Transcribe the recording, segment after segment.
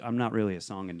I'm not really a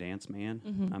song and dance man.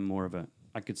 Mm-hmm.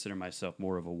 I consider myself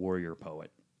more of a warrior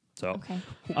poet. So, Okay.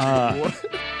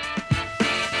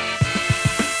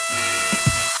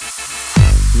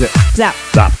 Zip. Zap.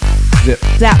 Zap. Zip.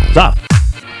 Zap. Zap.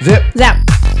 Zip. Zap.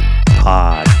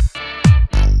 Pod.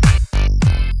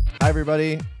 Hi,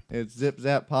 everybody. It's Zip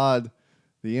Zap Pod,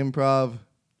 the improv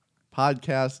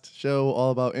podcast show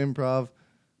all about improv,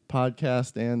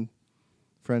 podcast, and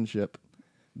friendship.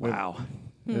 Wow.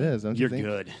 It is, don't you You're think?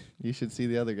 good. You should see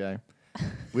the other guy.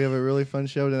 We have a really fun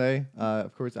show today.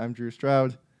 Of course, I'm Drew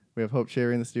Stroud. We have Hope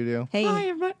Sherry in the studio. Hey. Hi,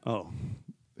 everybody. Oh,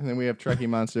 And then we have Trekkie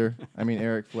Monster.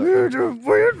 Eric Flick.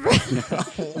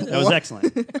 that was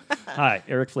excellent. Hi,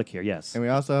 Eric Flick here. Yes. And we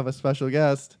also have a special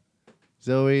guest,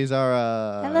 Zoey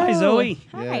Zara. Hello. Hi, Zoe.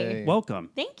 Hi. Yay. Welcome.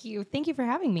 Thank you. Thank you for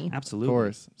having me. Of Absolutely.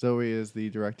 course. Zoe is the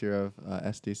director of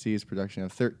SDC's production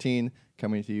of 13,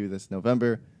 coming to you this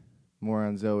November. More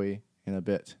on Zoe in a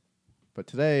bit. But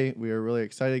today, we are really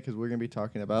excited because we're going to be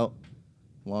talking about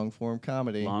long-form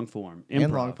comedy. Long form. Improv.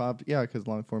 And long-form, yeah, because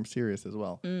long-form serious as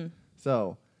well.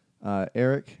 So,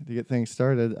 Eric, to get things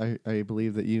started, I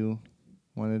believe that you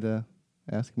wanted to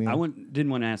ask me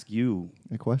didn't want to ask you.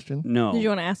 a question. No. Did you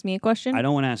want to ask me a question? I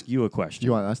don't want to ask you a question. Do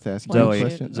you want us to ask you Zoe, a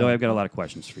question? Zoe, I've got a lot of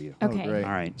questions for you. Okay. Oh, great. All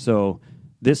right. So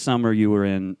this summer you were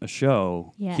in a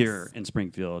show Yes. here in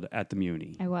Springfield at the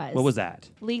Muni. I was. What was that?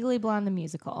 Legally Blonde the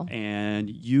musical. And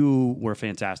you were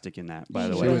fantastic in that, by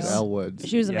the Thank She way. was Elle Woods.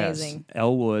 She was Yes. amazing.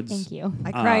 Elle Woods. Thank you.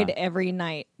 I cried every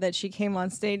night that she came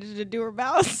on stage to do her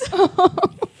bows.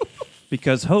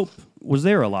 Because Hope was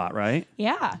there a lot, right?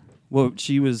 Yeah. Well,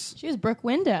 she was She was Brooke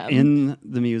Wyndham. in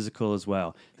the musical as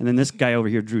well. And then this guy over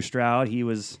here, Drew Stroud, he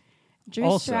was... Drew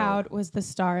also- Stroud was the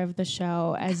star of the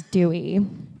show as Dewey.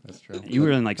 That's true. You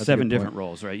were in like That's a 7 good different point.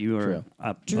 roles, right? You were True.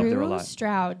 up there a Drew lot.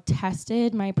 Stroud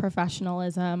tested my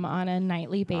professionalism on a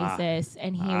nightly basis,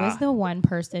 and he was the one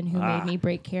person who made me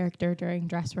break character during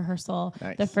dress rehearsal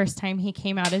Nice. the first time he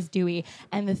came out as Dewey.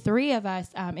 And the three of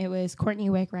us, it was Courtney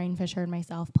Wick, Ryan Fisher, and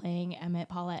myself playing Emmett,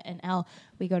 Paulette, and Elle.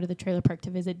 We go to the trailer park to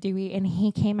visit Dewey, and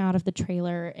he came out of the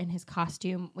trailer in his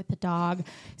costume with the dog,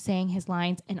 saying his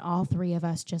lines, and all three of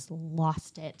us just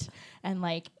lost it and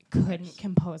couldn't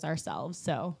compose ourselves.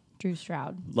 So Drew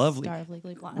Stroud, Lovely. star of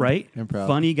Legally Blonde, Right? Improv.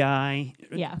 Funny guy.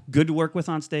 Yeah. Good to work with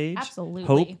on stage. Absolutely.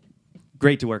 Hope,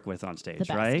 great to work with on stage, The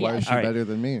best, right? Why is she All right. better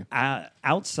than me?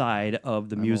 Outside of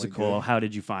the only musical, good. how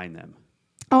did you find them?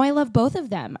 Oh, I love both of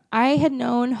them. I had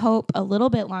known Hope a little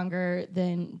bit longer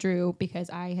than Drew because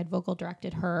I had vocal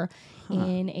directed her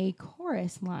in a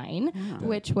chorus line,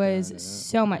 which was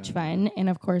so much fun. And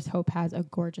of course, Hope has a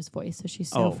gorgeous voice, so she's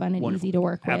so fun and wonderful. easy to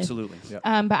work with. Absolutely. Yep.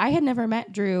 But I had never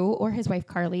met Drew or his wife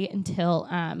Carly until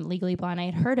Legally Blonde. I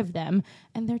had heard of them,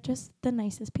 and they're just the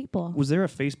nicest people. Was there a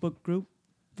Facebook group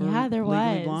for Yeah, there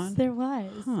Legally was. Blonde? There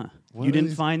was. Huh. What You are didn't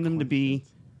these find them to be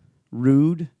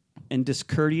rude and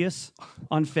discourteous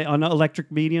on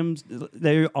electric mediums?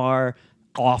 They are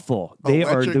awful. They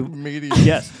Electric are media.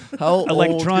 yes. How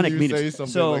Electronic old can you mediums. say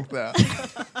something So- like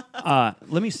that?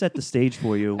 Let me set the stage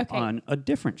for you Okay. on a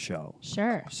different show.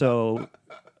 Sure. So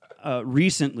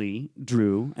recently,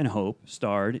 Drew and Hope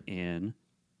starred in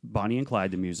Bonnie and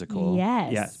Clyde the musical.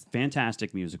 Yes. Yes,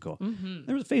 fantastic musical.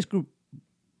 There was a Facebook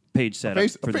page set up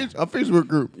for that. A Facebook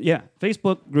group. Yeah,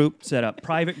 Facebook group set up,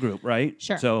 private group, right?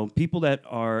 Sure. So people that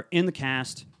are in the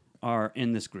cast are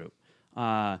in this group.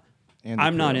 And the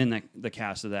I'm not crew. in the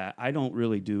cast of that. I don't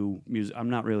really do music. I'm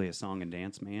not really a song and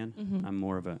dance man.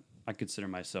 Mm-hmm. I consider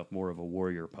myself more of a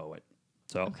warrior poet.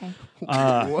 So Okay.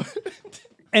 What?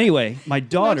 anyway, my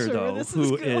daughter, sure where though, this is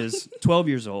who going. is 12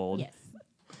 years old, Yes.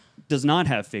 does not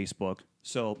have Facebook.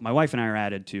 So my wife and I are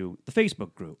added to the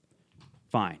Facebook group.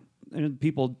 Fine. And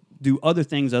people do other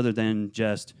things other than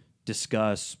just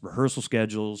discuss rehearsal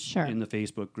schedules Sure. in the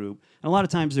Facebook group. And a lot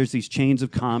of times there's these chains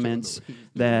of comments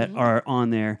that are on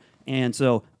there. And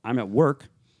so I'm at work,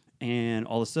 and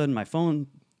all of a sudden my phone,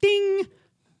 ding,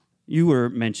 you were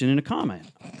mentioned in a comment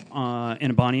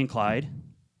in a Bonnie and Clyde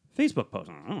Facebook post.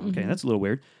 Oh, okay, that's a little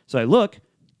weird. So I look,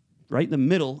 right in the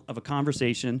middle of a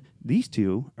conversation, these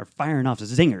two are firing off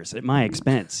zingers at my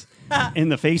expense in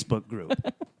the Facebook group.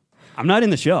 I'm not in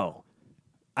the show.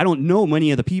 I don't know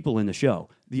many of the people in the show.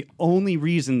 The only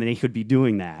reason they could be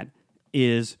doing that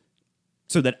is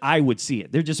so that I would see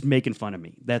it. They're just making fun of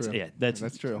me. That's True. it.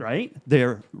 That's true. Right?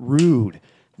 They're rude.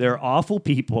 They're awful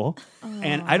people.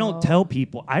 And I don't tell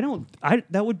people.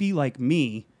 That would be like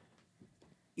me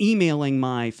emailing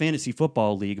my fantasy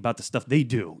football league about the stuff they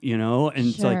do, and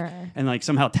it's Sure. like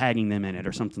somehow tagging them in it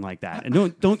or something like that.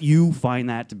 And don't you find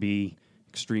that to be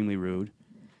extremely rude?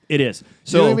 It is.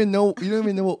 So you don't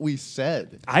even know what we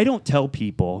said. I don't tell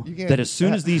people You can't- that as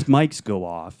soon as these mics go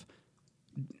off,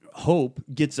 Hope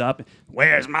gets up,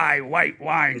 where's my white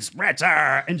wine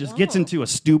spritzer, and just gets into a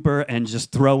stupor and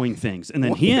just throwing things. And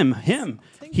then him,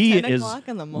 he 10 is o'clock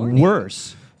in the morning.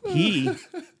 worse.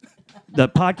 The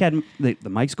podcast, the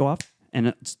mics go off, and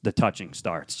it's the touching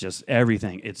starts. Just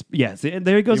everything.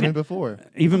 There he goes.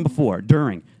 Even before,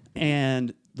 during,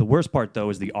 and the worst part though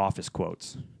is the Office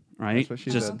quotes. Right? That's what she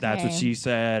just said. that's what Okay. she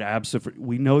said. Absolutely.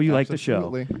 We know you like the show.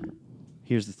 Absolutely.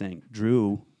 Here's the thing: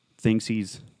 Drew thinks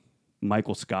he's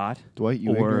Michael Scott. Dwight,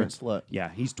 you ignorant slut. Yeah,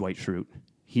 he's Dwight Schrute.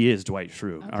 He is Dwight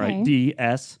Schrute. All right, Okay.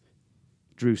 D.S.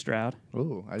 Drew Stroud.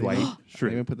 Oh, I Dwight didn't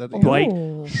Schrute. even put that together. Dwight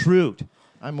Oh. Schrute.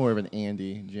 I'm more of an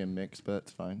Andy Jim mix, but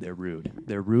that's fine. They're rude.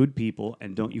 They're rude people,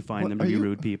 and don't you find What them to are be you-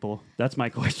 rude people? That's my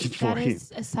question for That you.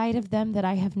 is a side of them that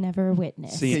I have never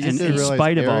witnessed. See, You and just didn't in realize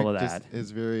spite of all Eric of just that, is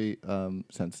very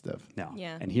sensitive. no.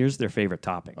 Yeah. And here's their favorite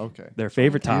topic. Okay. Their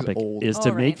favorite He's topic old. is to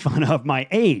All make right. fun of my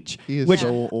age. He is which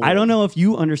so old. I don't know if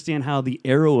you understand how the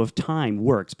arrow of time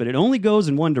works, but it only goes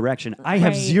in one direction. I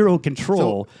have Right. zero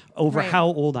control over Right. how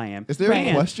old I am. Is there a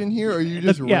Right. question here, or are you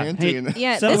just Yeah, ranting? hey,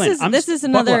 Yeah, Settle in. I'm this s- is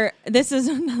buckle up.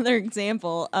 another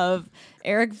example of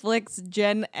Eric Flick's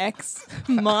Gen X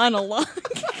monologue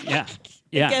Yeah.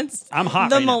 Yeah. against I'm hot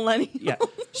the right now. millennials. Yeah.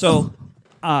 So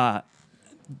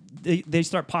they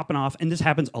start popping off, and this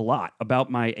happens a lot about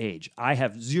my age. I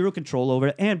have zero control over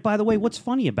it. And by the way, what's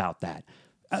funny about that?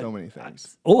 So many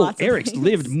things. Oh, Lots of Eric's things.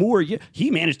 lived more.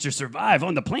 He managed to survive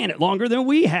on the planet longer than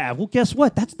we have. Well, guess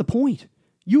what? That's the point.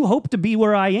 You hope to be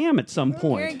where I am at some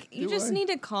point. Eric, you Do just I? need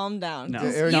to calm down. No.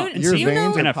 'cause Eric, No, you, and your see,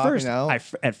 veins and are at popping first, out.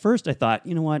 at first I thought,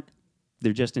 you know what?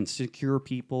 They're just insecure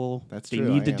people. That's they true,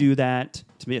 need I to am. do that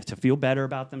to feel better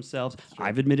about themselves.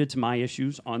 I've admitted to my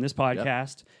issues on this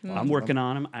podcast. I'm working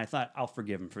on them. I thought I'll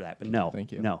forgive them for that, but no,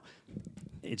 Thank you. no.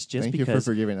 It's just Thank you for because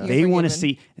forgiving us. they You're want to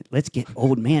forgiven. see. Let's get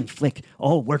old man Flick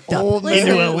all worked up Old into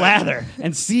man a Flick. lather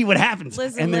and see what happens.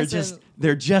 Listen, and they're listen.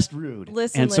 just rude.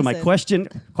 Listen, and so my listen. question,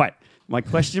 quiet. My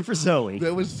question for Zoe.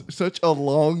 That was such a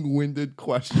long-winded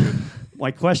question. My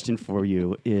question for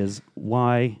you is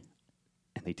why,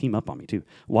 and they team up on me too,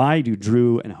 why do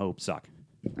Drew and Hope suck?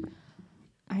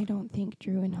 I don't think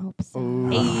Drew and Hope suck.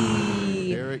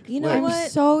 Hey. Eric, You know Flick. I'm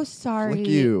what? so sorry. Flick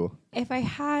you. If I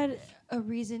had a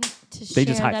reason to They share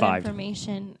just that high-fived.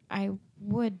 information, I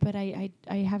would, but I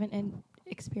haven't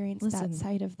experienced Listen, that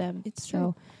side of them. it's so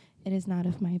true. it is not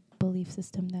of my belief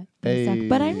system that they suck.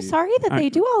 But I'm Hey. sorry that they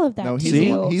do all of that No, to he's, See?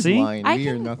 you. he's See? lying. I We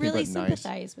are can nothing really but nice.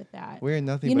 sympathize with that. We are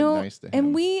nothing You but know, nice to him.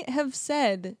 and we have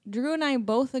said, Drew and I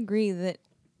both agree that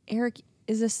Eric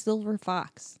is a silver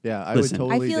fox. yeah, I Listen. would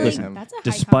totally I feel date like him. That's a high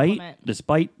Despite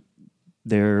compliment.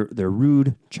 their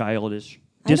rude, childish,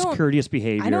 I don't- discourteous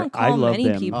behavior, I don't call love many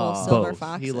them people Oh, silver both.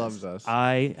 foxes. He loves us.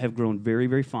 I have grown very,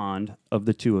 very fond of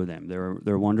the two of them.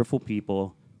 They're wonderful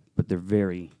people, but they're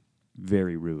very,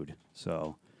 very rude.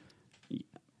 So,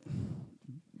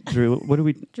 Drew, what do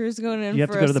we? Drew's going in You have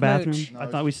for to go a to the bathroom. smooch. I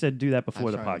thought we said do that I before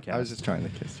was the trying- podcast. I was just trying to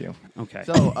kiss you. Okay.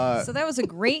 So, So that was a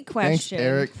great thanks, question.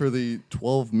 Eric, for the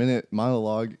 12-minute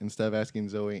monologue instead of asking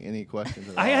Zoe any questions.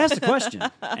 At I all. asked a question,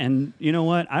 and you know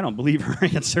what? I don't believe her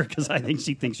answer because I think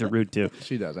she thinks you're rude too.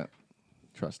 She doesn't.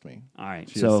 Trust me. All right,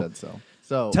 She so just said so.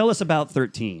 So, tell us about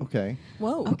 13. okay.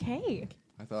 Whoa. Okay.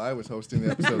 I thought I was hosting the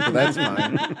episode, but that's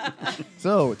fine.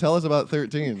 So, tell us about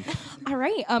 13. All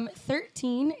right.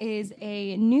 13 is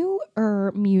a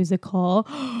newer musical.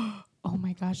 Oh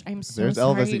my gosh, I'm so There's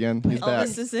sorry. Elvis again. He's back.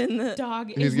 Elvis is in the Dog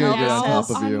He's is gonna get on now top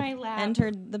of on you. my lap.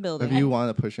 entered the building. If you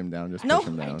want to push him down, just No. push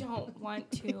him I down. don't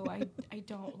want to. I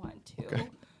don't want to. Okay.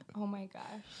 Oh my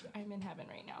gosh, I'm in heaven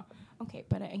right now. Okay,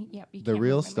 but you The can't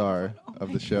real move my star microphone. Oh of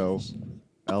my the show, gosh.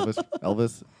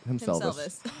 Elvis himself.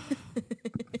 Elvis.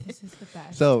 This is the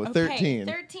best. So, Okay, 13.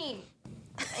 13.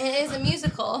 It is a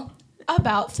musical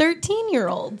about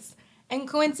 13-year-olds. And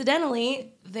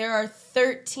coincidentally, there are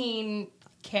 13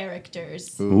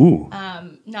 characters. Ooh.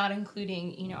 Not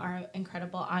including, our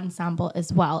incredible ensemble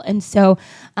as well. And so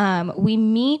we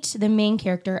meet the main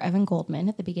character, Evan Goldman,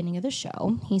 at the beginning of the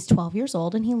show. He's 12 years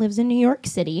old, and he lives in New York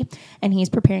City, and he's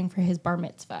preparing for his bar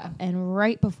mitzvah. And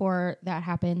right before that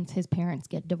happens, his parents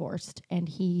get divorced, and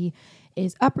he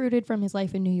is uprooted from his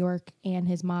life in New York, and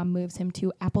his mom moves him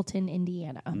to Appleton,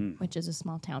 Indiana, which is a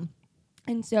small town.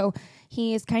 And so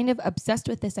he is kind of obsessed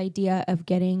with this idea of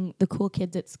getting the cool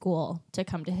kids at school to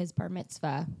come to his bar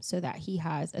mitzvah so that he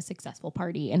has a successful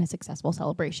party and a successful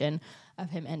celebration of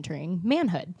him entering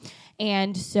manhood.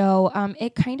 And so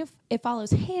it follows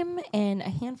him and a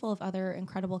handful of other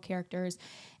incredible characters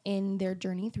in their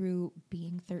journey through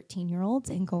being 13-year-olds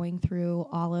and going through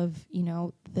all of,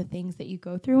 the things that you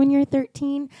go through when you're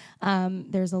 13.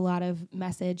 There's a lot of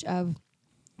message of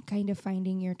kind of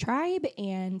finding your tribe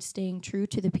and staying true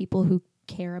to the people who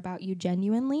care about you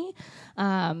genuinely,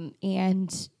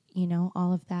 and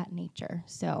all of that nature.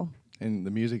 So. And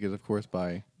the music is, of course,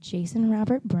 by Jason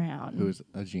Robert Brown, who's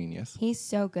a genius. He's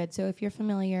so good. So if you're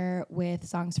familiar with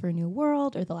Songs for a New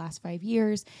World or the last 5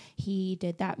 years, he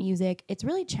did that music. It's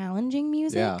really challenging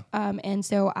music. Yeah. And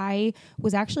so I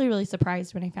was actually really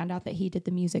surprised when I found out that he did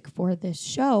the music for this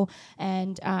show.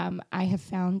 And I have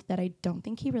found that I don't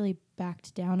think he really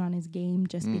backed down on his game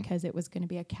just because it was going to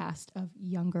be a cast of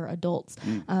younger adults.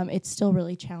 It's still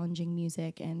really challenging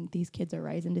music, and these kids are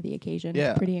rising to the occasion.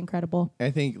 Yeah. It's pretty incredible. I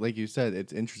think, like you said,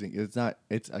 it's interesting.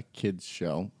 It's a kids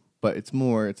show, but it's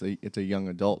a young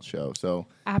adult show. So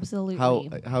Absolutely.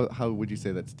 how would you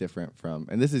say that's different from?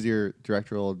 And this is your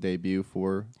directorial debut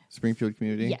for Springfield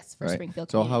Community. Yes, for right?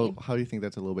 Springfield So Community. how do you think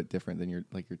that's a little bit different than your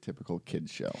typical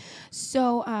kids show?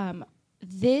 So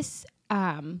this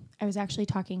I was actually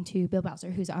talking to Bill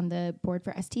Bowser, who's on the board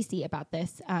for STC, about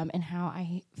this, and how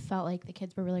I felt like the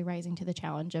kids were really rising to the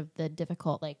challenge of the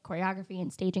difficult choreography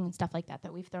and staging and stuff like that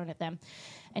we've thrown at them.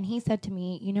 And he said to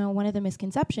me, one of the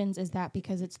misconceptions is that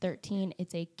because it's 13,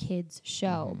 it's a kids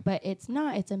show, but it's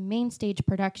not. It's a main stage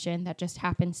production that just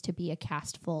happens to be a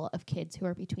cast full of kids who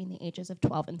are between the ages of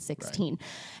 12 and 16. Right.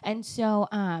 And so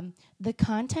the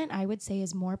content, I would say,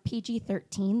 is more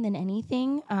PG-13 than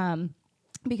anything.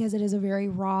 Because it is a very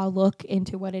raw look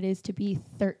into what it is to be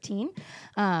 13.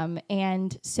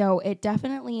 And so it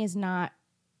definitely is not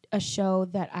a show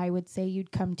that I would say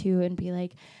you'd come to and be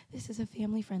like, this is a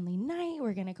family-friendly night.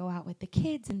 We're going to go out with the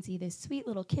kids and see this sweet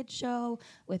little kid show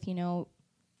with,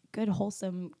 good,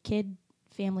 wholesome kid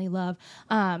family love.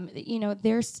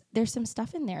 There's some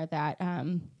stuff in there that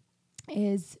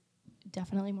is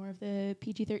definitely more of the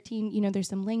PG-13. There's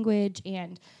some language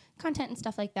and content and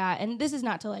stuff like that. And this is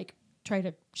not to try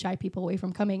to shy people away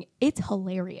from coming. It's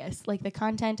hilarious. The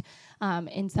content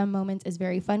in some moments is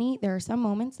very funny. There are some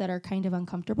moments that are kind of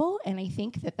uncomfortable, and I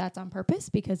think that that's on purpose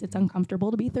because it's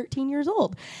uncomfortable to be 13 years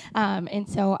old. And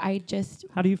so I just...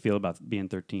 How do you feel about being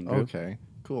 13, Drew? Okay,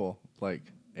 cool.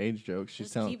 Age jokes. She's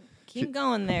telling... Keep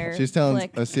going there. She's telling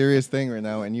a serious thing right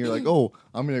now, and you're like, oh,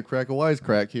 I'm going to crack a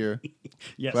wisecrack here.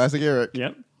 Yes. Classic Eric.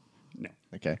 Yep. No.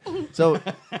 Okay. So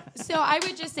I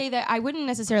would just say that I wouldn't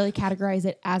necessarily categorize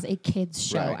it as a kids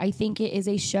show. Right. I think it is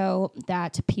a show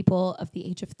that people of the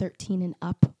age of 13 and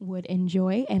up would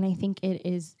enjoy, and I think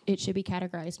it should be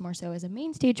categorized more so as a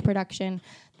main stage production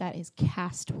that is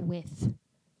cast with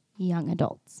young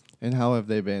adults. And how have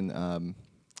they been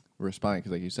responding?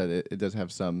 Because like you said, it does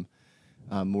have some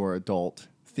more adult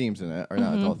themes in it, or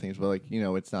not adult themes, but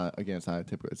it's not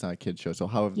a kids show. So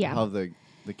how have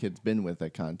the kids been with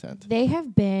that content? They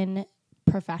have been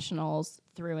professionals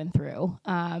through and through.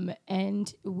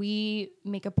 And we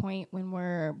make a point when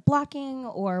we're blocking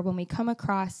or when we come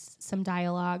across some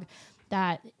dialogue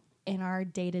that in our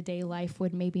day-to-day life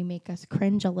would maybe make us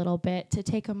cringe a little bit, to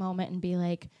take a moment and be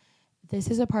like, this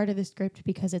is a part of the script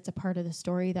because it's a part of the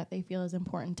story that they feel is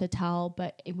important to tell,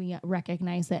 but we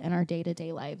recognize that in our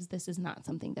day-to-day lives, this is not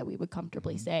something that we would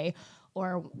comfortably say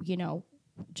or,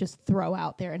 just throw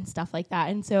out there and stuff like that.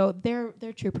 And so they're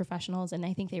true professionals, and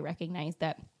I think they recognize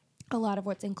that a lot of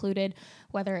what's included,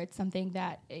 whether it's something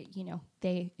that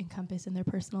they encompass in their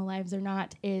personal lives or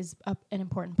not, is an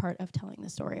important part of telling the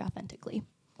story authentically.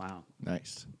 Wow.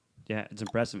 Nice. Yeah, it's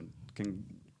impressive.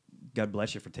 God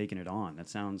bless you for taking it on. That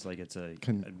sounds like it's a...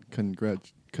 Can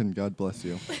God bless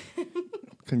you.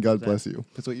 Can God bless you.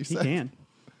 That's what you said. He can.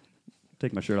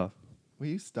 Take my shirt off. Will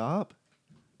you stop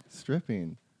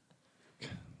stripping?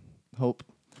 Hope.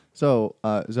 So,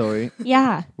 Zoe.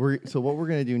 Yeah. So what we're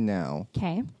going to do now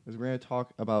Okay. is we're going to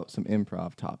talk about some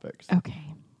improv topics.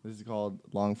 Okay. This is called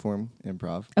Longform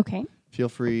Improv. Okay. Feel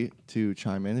free to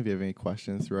chime in if you have any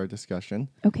questions through our discussion.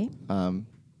 Okay.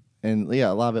 And yeah,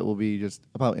 a lot of it will be just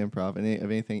about improv. And if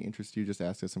anything interests you, just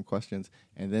ask us some questions.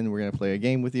 And then we're going to play a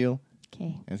game with you. Okay.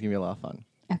 And it's going to be a lot of fun.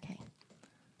 Okay.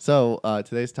 So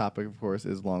today's topic, of course,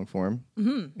 is longform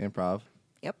improv.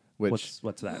 Yep. Which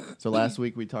What's that? So last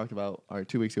week we talked about, or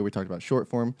 2 weeks ago we talked about short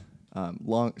form.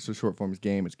 So short form is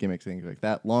game, it's gimmicks, things like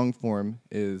that. Long form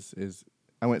is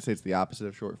I wouldn't say it's the opposite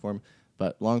of short form,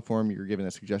 but long form, you're given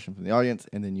a suggestion from the audience,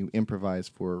 and then you improvise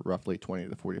for roughly 20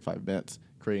 to 45 minutes,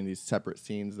 creating these separate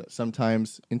scenes that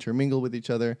sometimes intermingle with each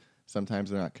other,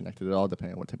 sometimes they're not connected at all,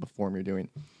 depending on what type of form you're doing.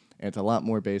 And it's a lot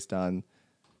more based on,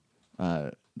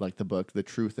 like the book, The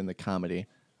Truth and the Comedy.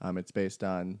 It's based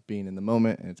on being in the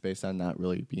moment, and it's based on not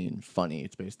really being funny.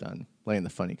 It's based on letting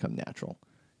the funny come natural.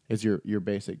 Is your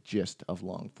basic gist of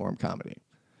long form comedy.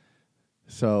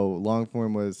 So long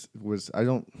form was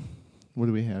what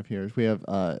do we have here?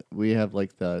 We have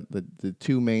like the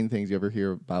two main things you ever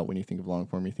hear about when you think of long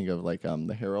form. You think of like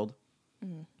the Herald,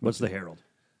 What's the Herald?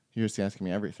 You're just asking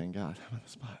me everything. God, I'm on the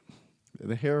spot.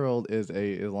 The Herald is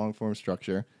a long-form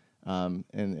structure, and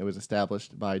it was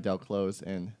established by Del Close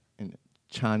and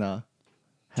Chana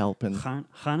Halpin.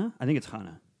 Chana? I think it's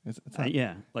Chana. It's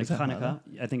Yeah, like is that Hanukkah.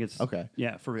 I think it's Okay.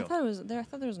 Yeah, for real. I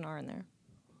thought there was an R in there.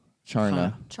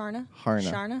 Charna. Charna?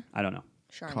 Harna. Sharna? I don't know.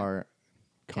 Sharna.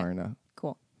 Karna.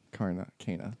 Cool. Karna.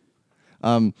 Kana.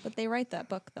 But they write that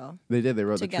book, though. They did. They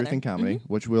wrote Together. The Truth in Comedy,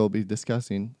 which we'll be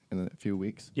discussing in a few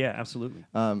weeks. Yeah, absolutely.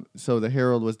 So the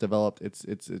Herald was developed.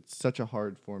 It's such a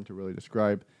hard form to really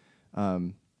describe.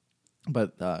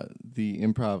 But the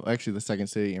improv, actually the Second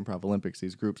City Improv Olympics,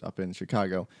 these groups up in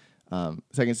Chicago,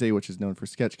 Second City, which is known for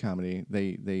sketch comedy,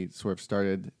 they sort of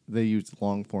started. They used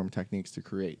long form techniques to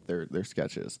create their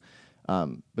sketches.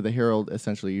 But the Herald,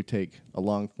 essentially, you take a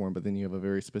long form, but then you have a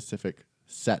very specific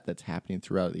set that's happening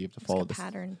throughout. You have to follow It's like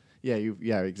a this pattern.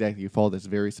 Yeah, exactly. You follow this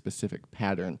very specific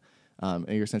pattern, and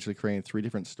you're essentially creating 3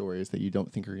 different stories that you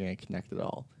don't think are going to connect at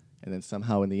all. And then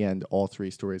somehow in the end, all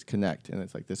 3 stories connect, and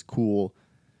it's like this cool,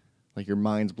 like your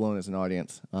mind's blown as an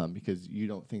audience because you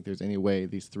don't think there's any way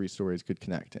these 3 stories could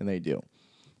connect, and they do.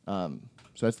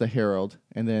 So that's the Herald,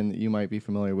 and then you might be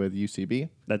familiar with UCB.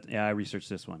 I researched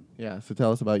this one. Yeah, so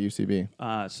tell us about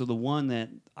UCB. So the one that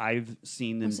I've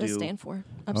seen them What's that do. stand for?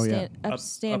 Oh, yeah.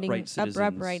 Upright Citizens.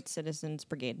 Upright Citizens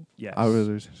Brigade. Yes.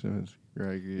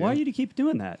 Why do you keep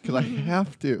doing that? Because I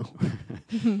have to.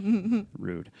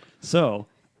 Rude. So,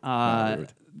 Rude.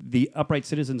 the Upright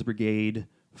Citizens Brigade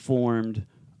formed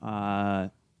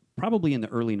probably in the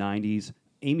early 90s.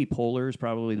 Amy Poehler is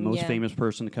probably the most famous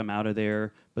person to come out of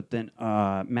there. But then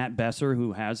Matt Besser,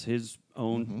 who has his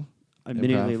own,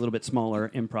 admittedly Improv. a little bit smaller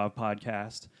improv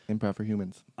podcast. Improv for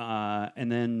Humans.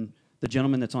 And then the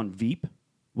gentleman that's on Veep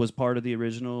was part of the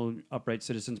original Upright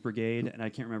Citizens Brigade. And I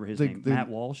can't remember his name. Matt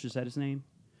Walsh, is that his name?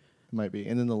 Might be.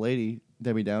 And then the lady,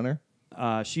 Debbie Downer.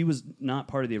 She was not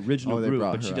part of the original they group,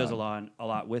 brought but she her does on. a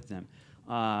lot with them.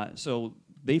 So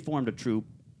they formed a troupe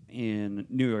in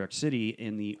New York City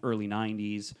in the early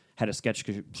 90s, had a sketch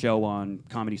show on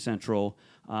Comedy Central,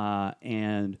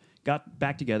 and got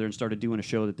back together and started doing a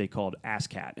show that they called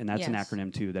ASCAT, and that's an Yes.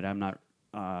 acronym too that I'm not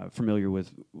familiar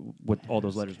with what all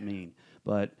those letters mean.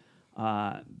 But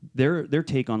their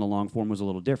take on the long form was a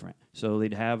little different. So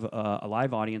they'd have a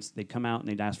live audience, they'd come out and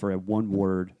they'd ask for a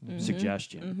one-word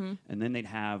suggestion, and then they'd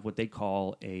have what they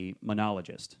call a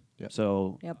monologist. Yep.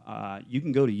 So Yep. you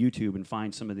can go to YouTube and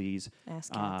find some of these.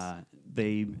 ASCATs.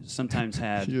 They sometimes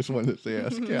had You just wanted to say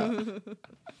ASCAT.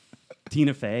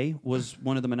 Tina Fey was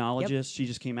one of the monologists. She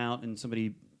just came out and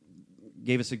somebody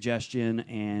gave a suggestion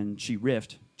and she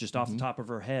riffed just off the top of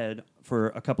her head for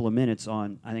a couple of minutes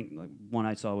on, I think like one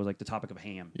I saw was like the topic of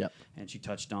ham. Yep. And she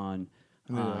touched on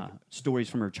like stories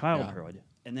from her childhood.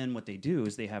 And then what they do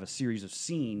is they have a series of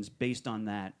scenes based on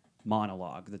that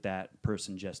monologue that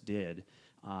person just did.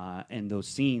 And those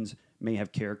scenes may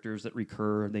have characters that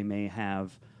recur. They may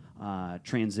have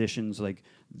transitions like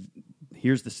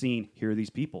here's the scene, here are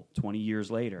these people 20 years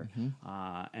later.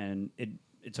 And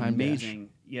it's Time amazing.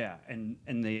 Yeah, and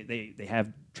they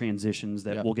have transitions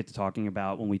that Yep. we'll get to talking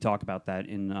about when we talk about that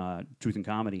in Truth and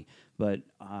Comedy. But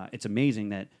it's amazing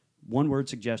that one word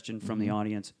suggestion from the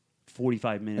audience,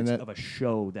 45 minutes of a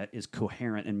show that is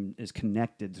coherent and is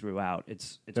connected throughout.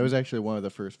 It's That was actually one of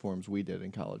the first forms we did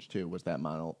in college too. Was that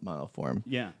mono form?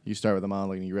 Yeah. You start with a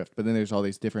monologue and you riff, but then there's all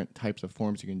these different types of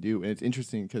forms you can do, and it's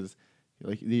interesting because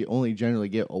like they only generally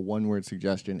get a one-word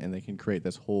suggestion, and they can create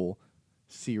this whole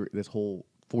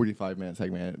 45-minute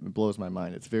segment. It blows my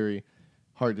mind. It's very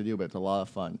hard to do, but it's a lot of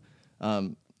fun.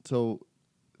 So,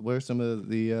 what are some of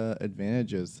the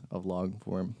advantages of long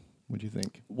form? What do you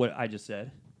think? what I just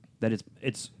said. That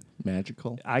it's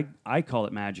Magical. I call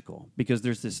it magical because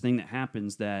there's this thing that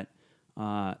happens that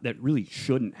really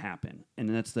shouldn't happen, and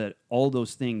that's that all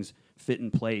those things fit in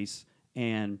place,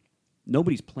 and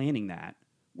nobody's planning that.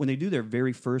 When they do their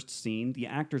very first scene, the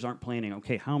actors aren't planning.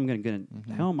 Okay, how am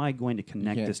I going to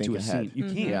connect can't this think to a ahead. scene? You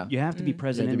can't. Yeah. You have to be You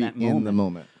present have in to that be in the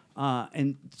moment.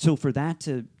 And so for that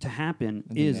to happen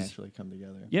And they is naturally come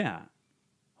together. yeah.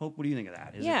 Hope, what do you think of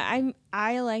that?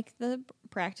 I like the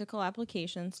practical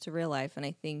applications to real life, and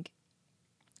I think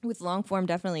with long form,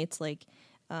 definitely it's like,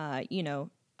 you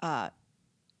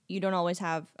don't always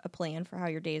have a plan for how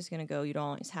your day is going to go. You don't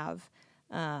always have,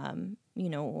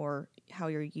 or how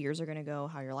your years are going to go,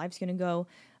 how your life's going to go.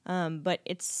 But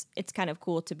it's kind of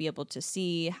cool to be able to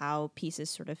see how pieces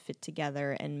sort of fit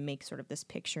together and make sort of this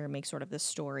picture, make sort of this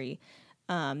story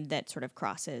that sort of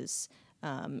crosses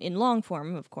in long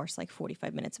form, of course, like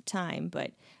 45 minutes of time.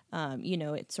 But,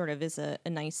 it sort of is a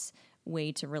nice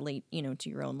way to relate, to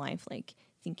your own life. Like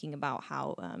thinking about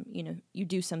how you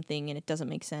do something and it doesn't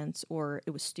make sense, or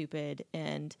it was stupid,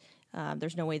 and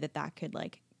there's no way that could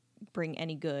like bring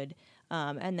any good.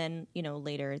 And then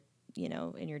later,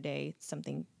 in your day,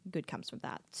 something good comes from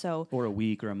that. So or a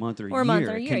week or a month or a month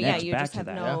or a it year, connects you back just to have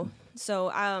that. no.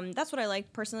 So that's what I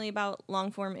like personally about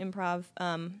long form improv.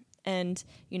 And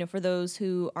for those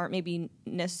who aren't maybe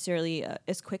necessarily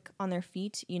as quick on their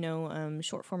feet,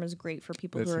 short form is great for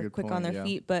people That's who a are good quick on point, their yeah.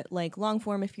 feet. But like long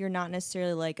form, if you're not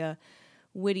necessarily like a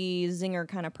witty zinger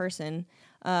kind of person,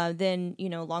 then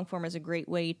long form is a great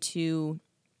way to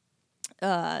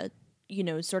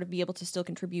sort of be able to still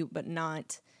contribute, but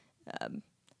not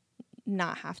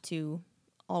have to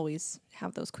always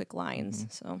have those quick lines.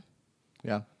 So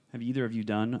Yeah. Have either of you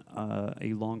done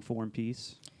a long form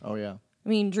piece? Oh yeah. I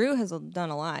mean, Drew has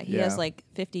done a lot. He Yeah. has like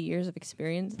 50 years of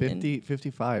experience.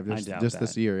 55 I just, doubt just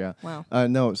this that. year, yeah. Wow.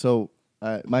 No, so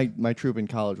my troupe in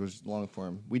college was long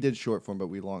form. We did short form, but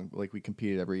we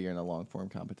competed every year in a long form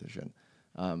competition.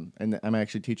 And I'm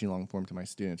actually teaching long form to my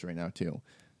students right now too.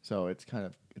 So it's kind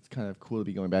of cool to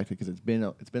be going back to, because it's been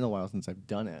a while since I've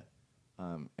done it.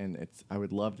 And I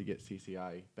would love to get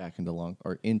CCI back into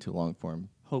long form.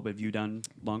 Hope, have you done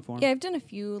long form? Yeah, I've done a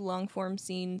few long form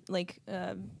scenes. What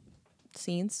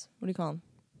do you call them?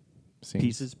 Scenes.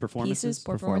 Pieces, performances,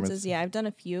 Performances. Yeah, I've done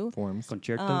a few. Forms.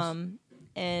 concertos.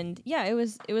 And yeah, it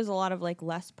was a lot of like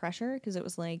less pressure, because it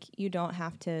was like you don't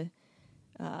have to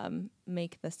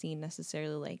make the scene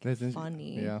necessarily like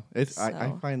funny. Yeah, I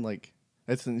So- find like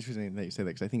that's an interesting that you say that,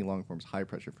 because I think long form's high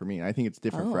pressure for me, and I think it's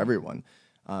different for Oh. everyone.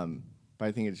 But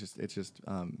I think it's just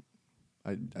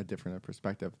a different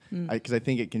perspective, because I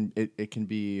think it can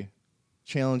be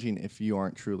challenging if you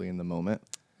aren't truly in the moment.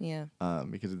 Yeah.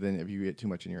 Because then if you get too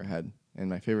much in your head, and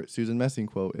my favorite Susan Messing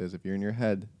quote is, "If you're in your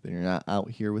head, then you're not out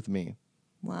here with me."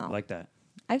 Wow. I like that.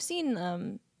 I've seen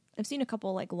a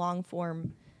couple like long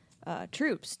form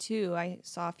troops too. I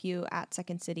saw a few at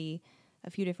Second City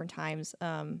a few different times,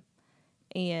 and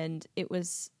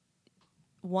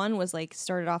one was like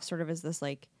started off sort of as this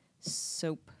like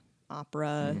soap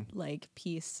opera like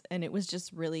piece, and it was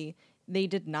just really, they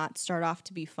did not start off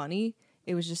to be funny.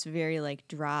 It was just very like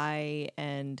dry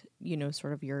and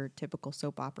sort of your typical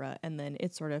soap opera, and then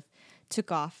it sort of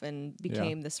took off and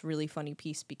became this really funny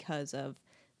piece because of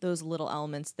those little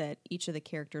elements that each of the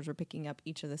characters were picking up,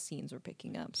 each of the scenes were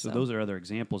picking up. So those are other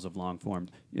examples of long form.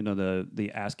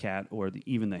 The ASCAT or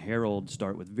even the Herald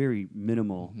start with very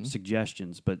minimal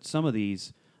suggestions, but some of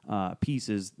these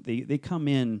pieces, they come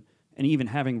in, and even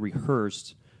having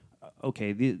rehearsed,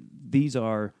 these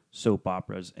are soap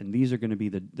operas, and these are going to be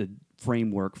the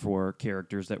framework for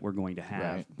characters that we're going to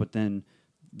have. Right. But then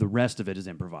the rest of it is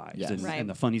improvised, Yes. and, Right. and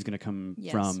the funny's going to come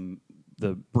Yes. from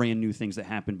the brand new things that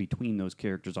happen between those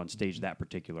characters on stage that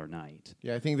particular night.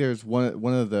 Yeah, I think there's one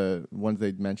of the ones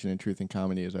they mentioned in Truth and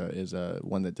Comedy is a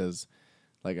one that does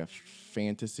like a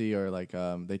fantasy, or like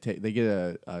they get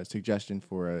a suggestion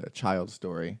for a child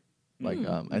story. Like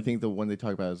I think the one they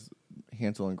talk about is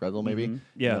Hansel and Gretel, maybe. Mhm.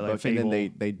 Yeah, in the like book. And then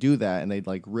Fable. they do that, and they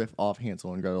like riff off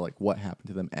Hansel and Gretel, like what happened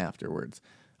to them afterwards.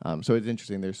 So it's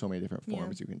interesting. There's so many different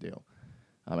forms you can do.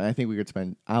 And I think we could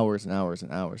spend hours and hours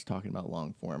and hours talking about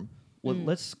long form.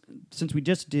 Well, since we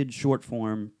just did short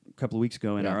form a couple of weeks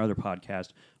ago in Yeah. our other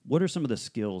podcast, what are some of the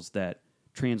skills that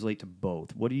translate to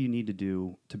both? What do you need to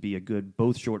do to be a good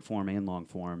both short form and long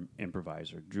form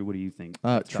improviser? Drew, what do you think?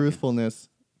 Truthfulness,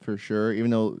 for sure.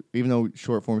 Even though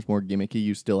short form's more gimmicky,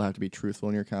 you still have to be truthful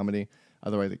in your comedy.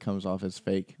 Otherwise, it comes off as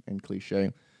fake and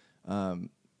cliche.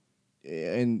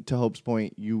 And to Hope's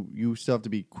point, you still have to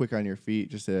be quick on your feet,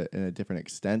 just in a different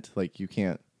extent. Like you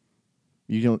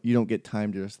don't get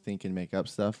time to just think and make up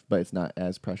stuff, but it's not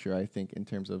as pressure, I think, in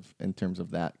terms of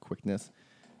that quickness.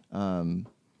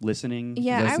 Listening.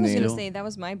 Yeah, I was Listening. going to say that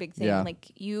was my big thing. Yeah.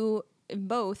 Like you,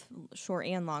 both short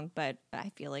and long, but I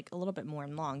feel like a little bit more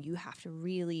in long. You have to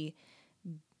really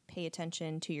pay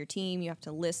attention to your team. You have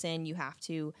to listen. You have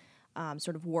to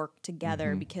sort of work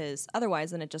together, because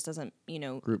otherwise, then it just doesn't.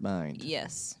 Group mind.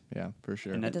 Yes, Yeah, for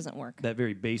sure. And it doesn't work. That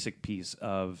very basic piece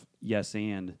of yes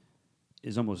and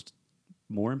is almost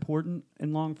more important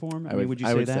in long form. I mean, would you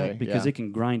say that? Because it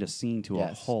can grind a scene to a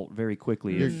halt very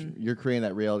quickly. You're creating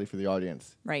that reality for the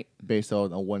audience. Right. Based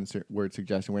on a one-word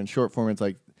suggestion. Where in short form, it's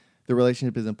like the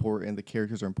relationship is important, the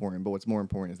characters are important, but what's more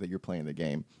important is that you're playing the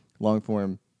game. Long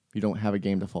form, you don't have a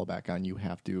game to fall back on. You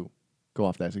have to go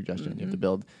off that suggestion. You have to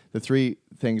build. The three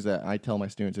things that I tell my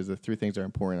students is the three things that are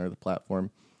important are the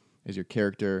platform, is your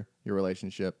character, your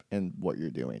relationship, and what you're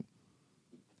doing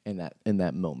in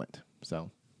that moment. So,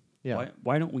 yeah.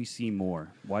 Why don't we see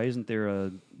more? Why isn't there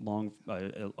a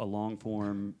long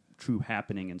form troupe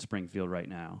happening in Springfield right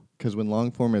now? Because when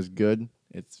long form is good,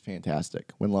 it's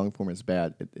fantastic. When long form is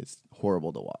bad, it's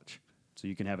horrible to watch. So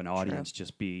you can have an audience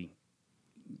just be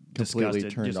Completely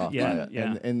disgusted. turned Just- off yeah, by it.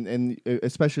 yeah. And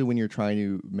especially when you're trying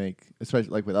to make, especially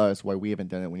like with us, why we haven't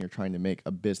done it, when you're trying to make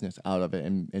a business out of it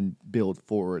and build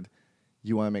forward,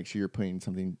 you want to make sure you're putting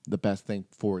something, the best thing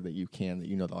forward that you can, that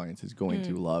you know the audience is going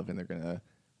to love and they're going to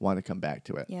want to come back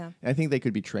to it. Yeah. And I think they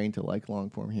could be trained to like long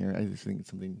form here. I just think it's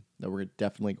something that we're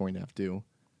definitely going to have to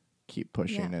keep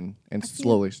pushing Yeah. and I feel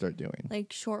slowly start doing.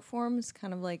 Like short form is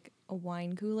kind of like a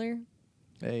wine cooler,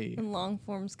 Hey. and long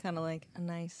form's kind of like a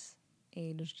nice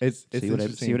aged It's See what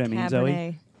interesting. I mean, Zoe?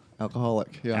 Cabernet.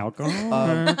 Alcoholic. Yeah.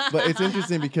 Alcohol. But it's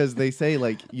interesting because they say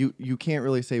like you can't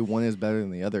really say one is better than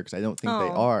the other because I don't think they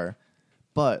Oh. are.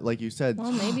 But like you said,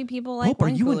 Well, maybe people like Hope, are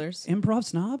wine you coolers. an improv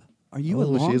snob? Are you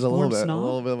Oh, a she's a little long-form bit- a snob?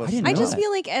 little bit of a I didn't snob. I know just that.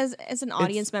 feel like as an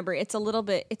audience member, it's a little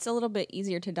bit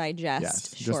easier to digest. yes,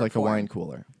 just short like form. a wine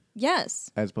cooler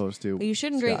Yes, as opposed to. but you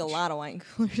shouldn't drink a scotch. lot of wine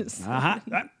coolers. Uh-huh.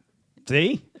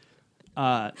 See?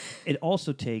 It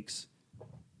also takes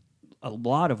a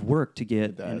lot of work to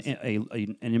get It does.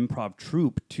 an improv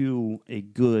troupe to a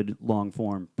good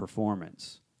long-form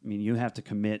performance. I mean, you have to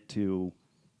commit to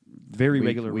very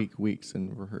regular weeks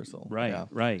in rehearsal. Right, Yeah.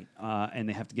 right. And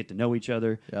they have to get to know each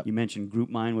other. Yep. You mentioned group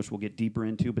mind, which we'll get deeper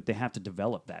into, but they have to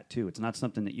develop that too. It's not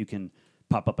something that you can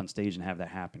pop up on stage and have that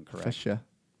happen, correct? For sure.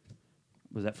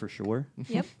 Was that for sure?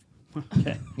 Yep.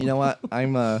 Okay. You know what?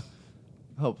 I'm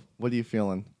Hope. What are you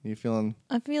feeling? You feeling?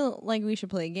 I feel like we should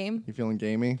play a game. You feeling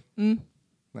gamey?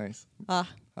 Nice. Ah,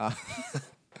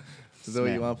 Zoe,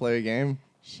 Smack. you want to play a game?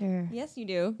 Sure. yes, you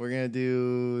do. We're gonna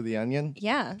do the onion.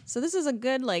 Yeah. So this is a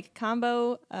good like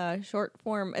combo short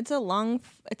form. It's a long.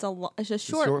 It's a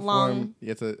short long. form.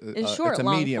 It's It's short, it's a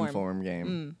long medium form. form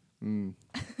game.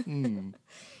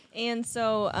 And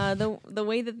so the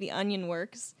way that the onion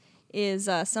works is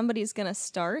somebody's gonna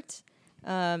start,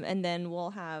 and then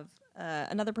we'll have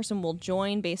another person will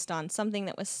join based on something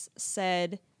that was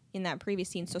said in that previous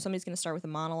scene. So somebody's gonna start with a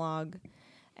monologue,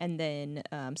 and then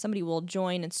somebody will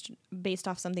join and based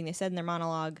off something they said in their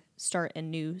monologue, start a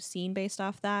new scene based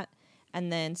off that. And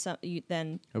then It'll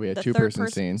be a the two-person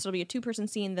third scene. So it'll be a 2-person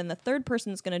scene. Then the third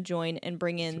person is going to join and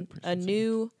bring in a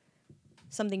new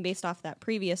something based off that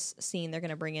previous scene. They're going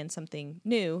to bring in something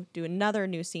new, do another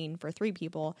new scene for 3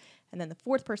 people, and then the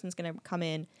fourth person is going to come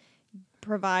in,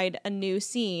 provide a new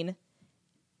scene,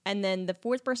 and then the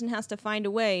fourth person has to find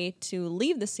a way to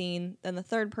leave the scene. Then the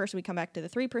third person, we come back to the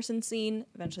 3-person scene.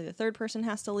 Eventually, the third person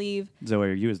has to leave. Zoe,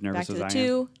 are you as Back nervous to as the I am?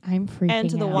 2. I'm freaking And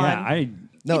to the out. one. Yeah,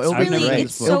 No, It's it'll be really- great.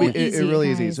 it's so It'll be, it easy,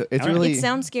 really is guys. easy. So it's All right. really It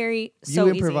sounds scary. you So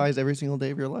easy. improvise every single day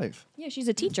of your life. Yeah, she's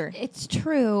a teacher. It's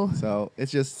true. So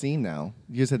it's just scene now.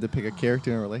 You just had to pick a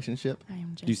character in a relationship.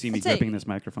 I'm just do you see me That's it. gripping this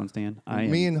microphone stand? I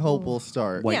Me am and Hope will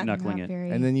start, white Yeah. knuckling not it. very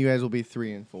and then you guys will be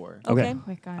 3 and 4. Okay.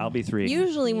 quick on I'll be 3.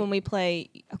 Usually when we play,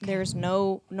 there's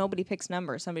nobody picks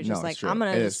numbers. Somebody's No, just it's like, true. I'm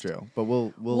gonna It is just true, but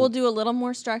we'll we'll do a little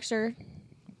more structure.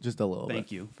 just a little Thank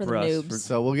bit. you For the us. noobs.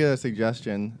 So we'll get a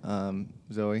suggestion,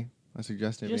 Zoe. A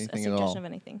suggestion of Just a anything at all. suggestion of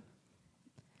anything.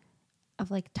 of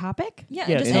like topic. Yeah,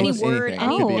 Yeah, just tell any us word, anything.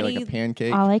 any It could be Oh. like a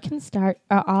pancake. All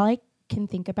I can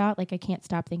think about, like I can't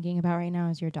stop thinking about right now,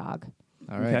 is your dog.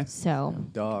 All right. Okay. So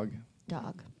Dog.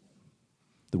 dog.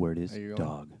 The word is Are you going?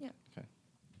 dog. Yeah. Okay.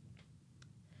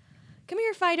 Come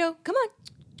here, Fido. Come on.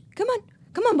 Come on.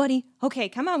 Come on, buddy. Okay,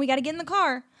 come on. We got to get in the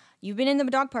car. You've been in the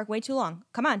dog park way too long.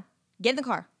 Come on. Get in the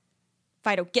car.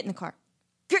 Fido, get in the car.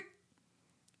 Get.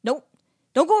 Nope.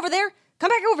 Don't go over there. Come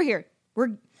back over here.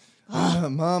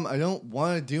 Mom, I don't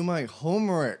want to do my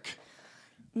homework.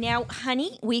 Now,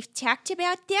 honey, we've talked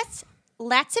about this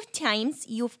lots of times.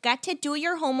 You've got to do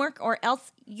your homework or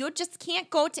else you just can't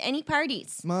go to any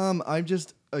parties. Mom, I'm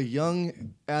just a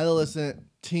young adolescent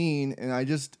teen, and I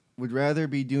just would rather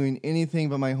be doing anything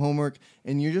but my homework,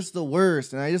 and you're just the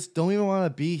worst, and I just don't even want to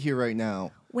be here right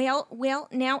now. Well,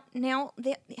 now,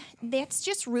 that's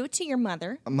just rude to your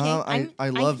mother. Mom, okay? I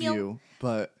love feel- you,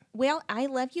 but Well, I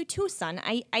love you too, son.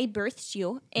 I birthed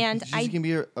you, and you can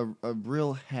be a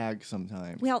real hag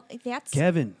sometimes. well, that's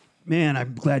Kevin, man,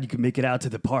 I'm glad you could make it out to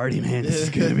the party, man. This is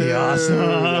gonna be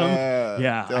awesome.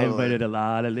 Yeah, I totally. invited a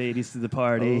lot of ladies to the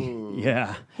party. Ooh.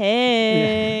 Yeah.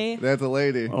 hey, That's a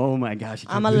lady. Oh my gosh. you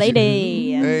I'm can't a believe-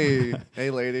 lady. Hey,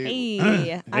 lady.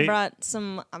 Hey, I Hey. brought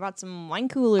some wine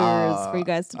coolers for you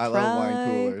guys to I try. love wine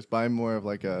coolers, but I'm more of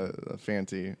like a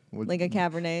fancy. Like a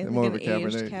Cabernet, More like of a an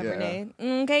aged Cabernet,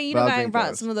 Cabernet. Okay, you But know, I'll I drink brought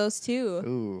those. some of those too.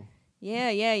 Ooh, Yeah,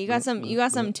 you got some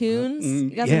tunes. You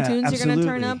got yeah, some tunes you're gonna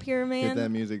turn absolutely. up here, get that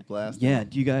man. music blasted. Yeah,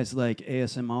 do you guys like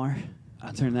ASMR?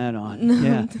 I'll turn that on.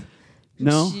 Yeah.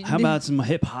 No? How about some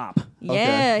hip hop?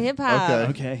 Yeah, hip hop. Okay.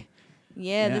 Okay.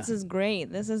 Yeah, this is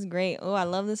great. This is great. Oh, I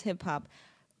love this hip hop.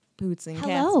 Boots and cats.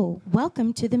 Hello,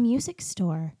 welcome to the music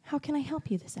store. How can I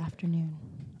help you this afternoon?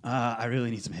 I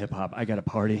really need some hip hop. I got a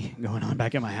party going on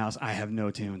back at my house. I have no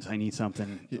tunes. I need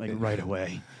something like right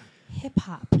away. Hip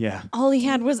hop. Yeah. All he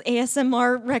had was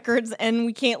ASMR records, and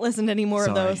we can't listen to any more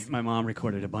of those. My mom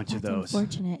recorded a bunch of That's those.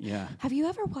 unfortunate. Yeah. Have you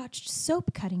ever watched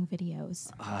soap cutting videos?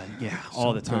 Yeah,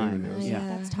 all the time. videos. Yeah.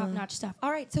 That's top-notch stuff.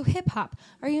 All right, so hip hop.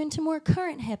 Are you into more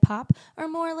current hip hop or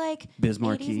more like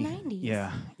Bismarcky. 80s, 90s?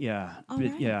 Yeah. All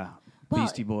right. Yeah. Well,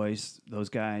 Beastie Boys, those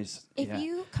guys. If yeah.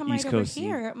 you come East right over Coast scene.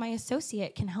 here, my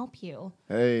associate can help you.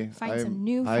 Hey, Find some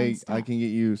new fun I stuff. can get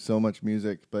you so much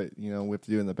music, but we have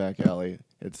to do it in the back alley.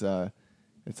 It's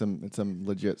some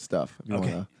legit stuff. If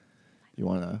Okay. you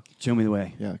wanna, Show me the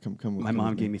way. yeah, come. My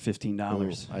mom gave me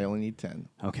 $15. I only need 10.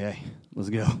 Okay, let's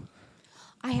go.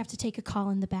 I have to take a call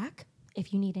in the back.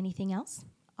 If you need anything else,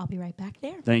 I'll be right back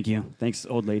there. Thank you. Thanks,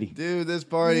 old lady. Dude, this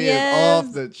party Yes. is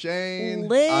off the chain.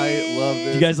 Lit. I love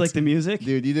this. You guys like the music?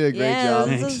 Dude, you did a great Yes, job.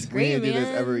 this Thanks. is We great, need to do this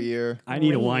man. every year. I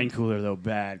need a Great. wine cooler though,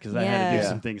 bad, because I had to do Yeah.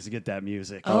 some things to get that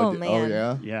music. Oh, Oh man.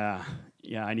 yeah.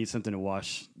 Yeah. I need something to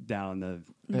wash down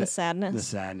The sadness. the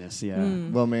sadness. Yeah.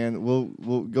 Well, man,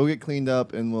 we'll go get cleaned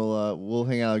up and we'll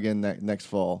hang out again next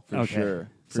fall for Okay. sure.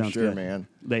 For Sounds sure, good. man.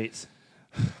 Late.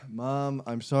 Mom,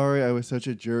 I'm sorry I was such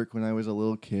a jerk when I was a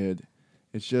little kid.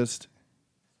 It's just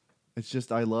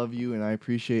I love you and I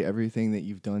appreciate everything that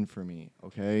you've done for me,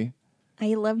 okay?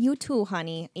 I love you too,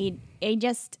 honey.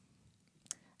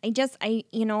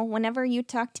 Whenever you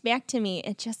talked back to me,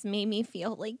 it just made me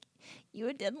feel like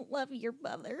you didn't love your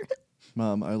mother.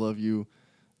 Mom, I love you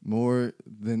more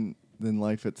than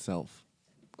life itself.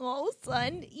 Oh,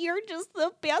 son, you're just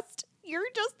the best. You're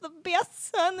just the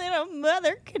best son that a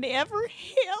mother could ever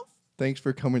have. Thanks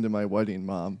for coming to my wedding,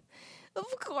 Mom. Of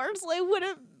course, I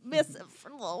wouldn't miss it for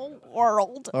the whole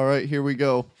world. All right, here we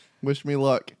go. Wish me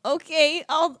luck. Okay,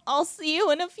 I'll see you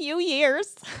in a few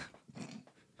years.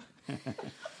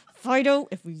 Fido,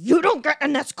 if you don't get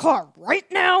in this car right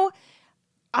now,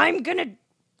 I'm gonna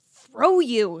throw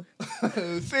you.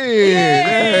 See,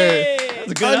 hey,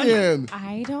 That's a good onion.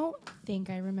 I don't think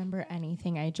I remember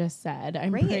anything I just said.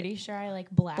 I'm Great. pretty sure I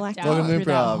blacked Blacked out out. through that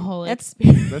Improv. whole That's-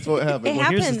 experience. That's what happened. It Well,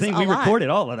 here's the happens thing. a We lot. recorded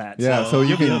all of that. Yeah, so you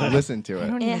you'll be able can to- listen to I it.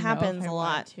 don't It even know if happens I a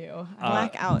want lot. to.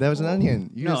 Blackout. That was an onion.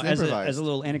 You No, just as improvised. a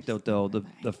little anecdote though,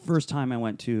 the first time I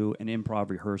went to an improv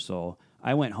rehearsal,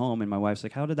 I went home and my wife's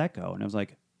like, "How did that go?" And I was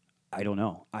like, "I don't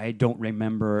know. I don't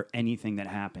remember anything that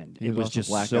happened. He It was also just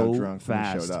blackout so drunk when he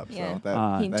fast." showed up. Yeah. So that,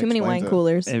 Uh, that Too many explains wine it.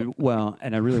 coolers.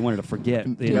 And I really wanted to forget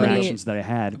the Too many interactions that I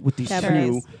had with these two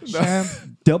Caberets. Sure.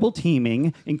 double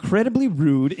teaming, incredibly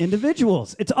rude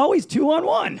individuals. It's always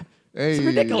 2-on-1. Hey. It's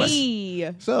ridiculous.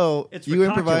 Hey. So It's you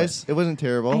ridiculous. improvised. It wasn't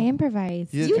terrible. I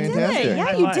improvised. You You did did fantastic. it. Yeah,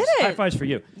 High you fives. did it. High fives for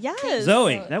you. Yes.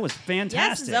 Zoe, that was Yes,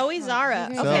 fantastic. Zoe Zara.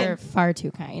 You So- guys Okay. are far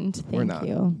too kind. Thank We're not.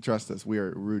 you. Trust us. We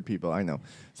are rude people. I know.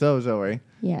 So Zoe,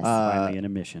 Yes. Finally an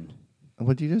admission.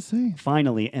 what did you just say?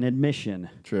 Finally an admission.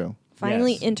 True.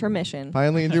 Finally, Yes. intermission.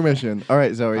 Finally intermission. All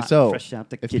right, Zoe. So Fresh out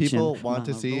the if kitchen. people want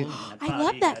to see, I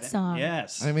love that song.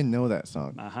 Yes. I don't even know that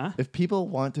song. Uh-huh. If people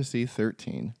want to see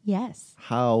 13, Yes.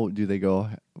 how do they go?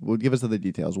 Well, give us the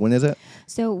details. When is it?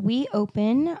 So we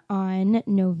open on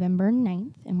November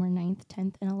 9th, and we're 9th,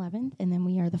 10th, and 11th, and then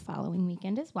we are the following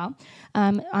weekend as well.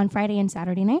 On Friday and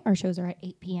Saturday night, our shows are at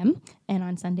 8 p.m., and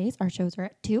on Sundays, our shows are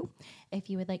at 2. If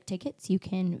you would like tickets, you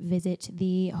can visit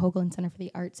the Hoagland Center for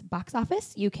the Arts box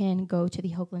office. You can go to the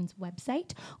Hoagland's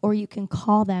website, or you can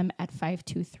call them at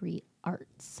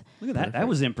 523-ARTS. Look at that. That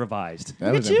was improvised. That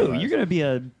Look was at you. improvised. You're going to be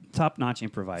a top-notch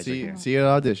improviser See, here. see you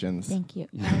at auditions. Thank you.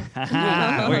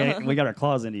 we got our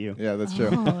claws into you. Yeah, that's true.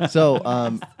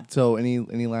 Oh. So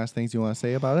any last things you want to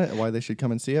say about it? Why they should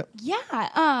come and see it? Yeah.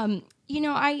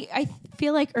 I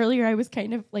feel like earlier I was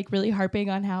kind of like really harping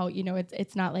on how,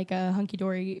 it's not like a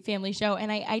hunky-dory family show.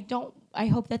 And I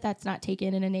hope that that's not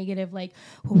taken in a negative, like,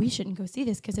 well, we shouldn't go see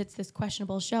this because it's this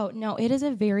questionable show. No, it is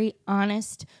a very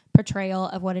honest portrayal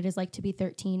of what it is like to be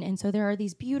 13. And so there are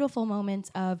these beautiful moments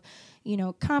of,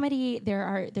 comedy.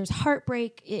 There's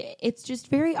heartbreak. It's just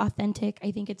very authentic.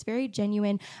 I think it's very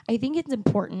genuine. I think it's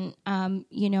important.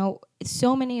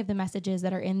 So many of the messages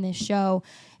that are in this show,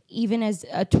 even as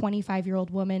a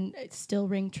 25-year-old woman, still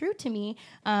ring true to me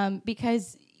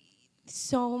because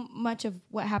so much of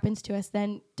what happens to us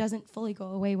then doesn't fully go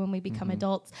away when we become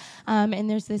adults. And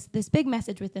there's this big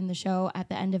message within the show at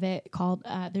the end of it called,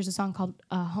 there's a song called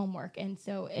Homework. And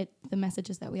so the message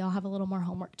is that we all have a little more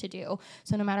homework to do.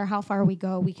 So no matter how far we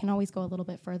go, we can always go a little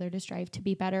bit further to strive to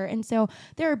be better. And so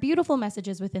there are beautiful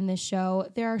messages within this show.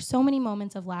 There are so many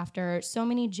moments of laughter, so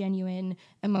many genuine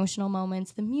emotional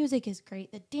moments. The music is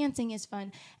great. The dancing is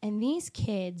fun. And these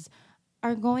kids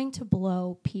are going to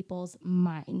blow people's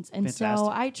minds. And Fantastic. so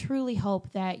I truly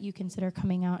hope that you consider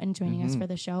coming out and joining us for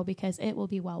the show because it will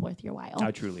be well worth your while. I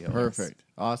truly hope. Perfect.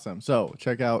 Awesome. So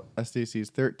check out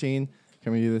SDC's 13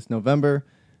 coming to you this November.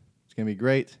 It's going to be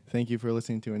great. Thank you for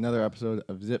listening to another episode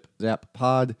of Zip Zap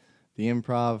Pod, the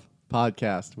Improv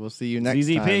Podcast. We'll see you next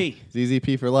ZZP. time.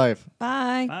 ZZP for life.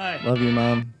 Bye. Bye. Love you,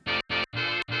 Mom.